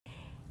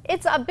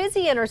It's a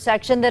busy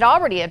intersection that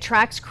already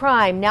attracts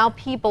crime. Now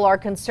people are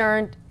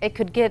concerned it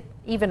could get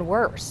even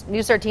worse.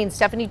 News 13's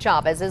Stephanie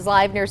Chavez is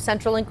live near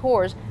Central and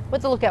Coors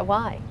with a look at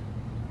why.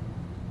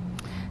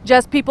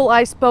 Just people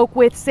I spoke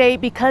with say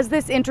because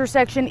this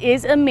intersection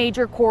is a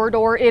major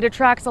corridor, it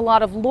attracts a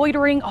lot of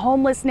loitering,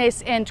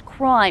 homelessness, and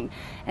crime.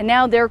 And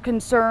now they're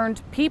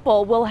concerned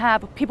people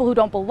who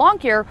don't belong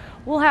here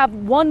will have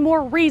one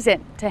more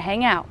reason to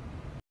hang out.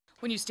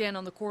 When you stand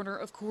on the corner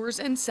of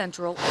Coors and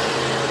Central,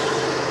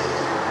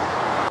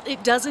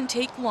 it doesn't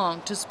take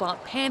long to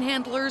spot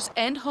panhandlers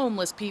and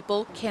homeless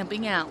people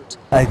camping out.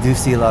 I do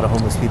see a lot of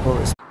homeless people.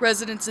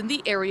 Residents in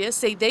the area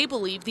say they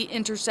believe the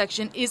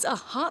intersection is a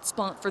hot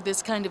spot for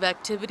this kind of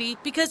activity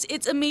because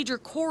it's a major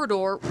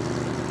corridor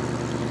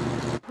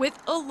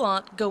with a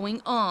lot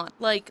going on,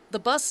 like the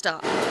bus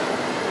stop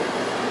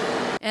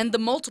and the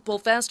multiple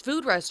fast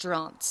food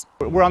restaurants.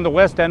 We're on the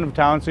west end of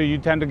town, so you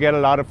tend to get a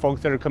lot of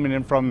folks that are coming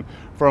in from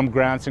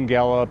Grants and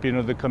Gallup,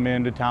 that come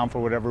into town for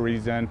whatever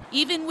reason.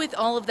 Even with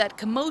all of that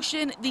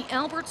commotion, the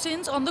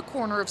Albertsons on the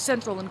corner of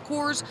Central and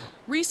Coors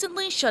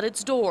recently shut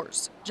its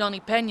doors. Johnny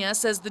Pena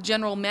says the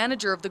general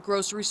manager of the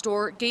grocery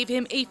store gave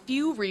him a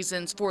few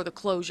reasons for the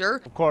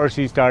closure. Of course,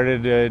 he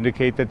started to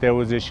indicate that there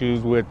was issues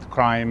with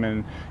crime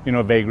and,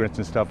 vagrants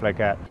and stuff like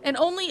that. And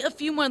only a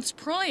few months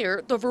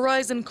prior, the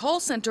Verizon call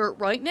center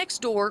right next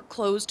door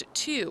closed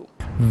too.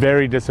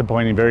 Very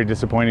disappointing, very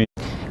disappointing.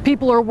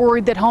 People are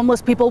worried that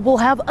homeless people will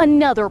have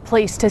another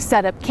place to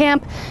set up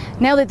camp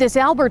now that this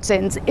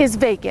Albertsons is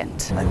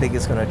vacant. I think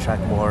it's going to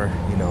attract more,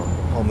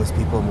 homeless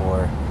people,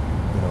 more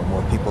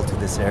people to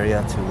this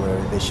area to where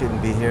they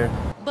shouldn't be here.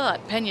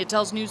 But Pena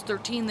tells News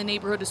 13 the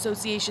neighborhood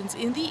associations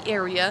in the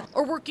area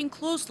are working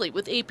closely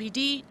with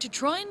APD to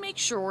try and make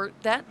sure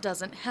that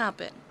doesn't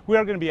happen. We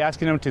are going to be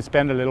asking them to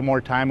spend a little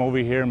more time over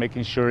here,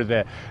 making sure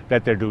that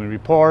they're doing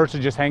reports or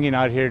just hanging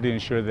out here to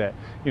ensure that,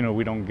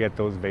 we don't get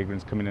those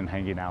vagrants coming and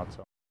hanging out.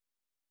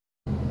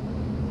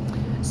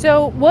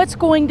 So what's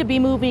going to be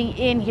moving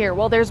in here?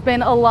 Well, there's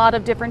been a lot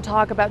of different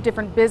talk about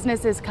different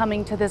businesses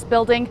coming to this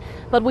building,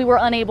 but we were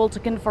unable to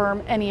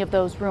confirm any of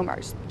those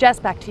rumors. Jess,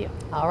 back to you.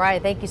 All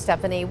right, thank you,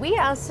 Stephanie. We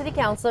asked City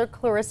Councilor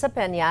Clarissa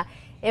Pena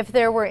if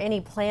there were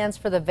any plans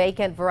for the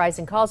vacant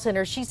Verizon call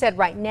center. She said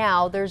right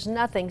now there's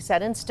nothing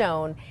set in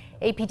stone.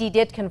 APD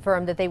did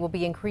confirm that they will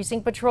be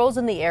increasing patrols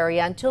in the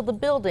area until the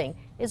building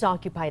is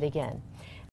occupied again.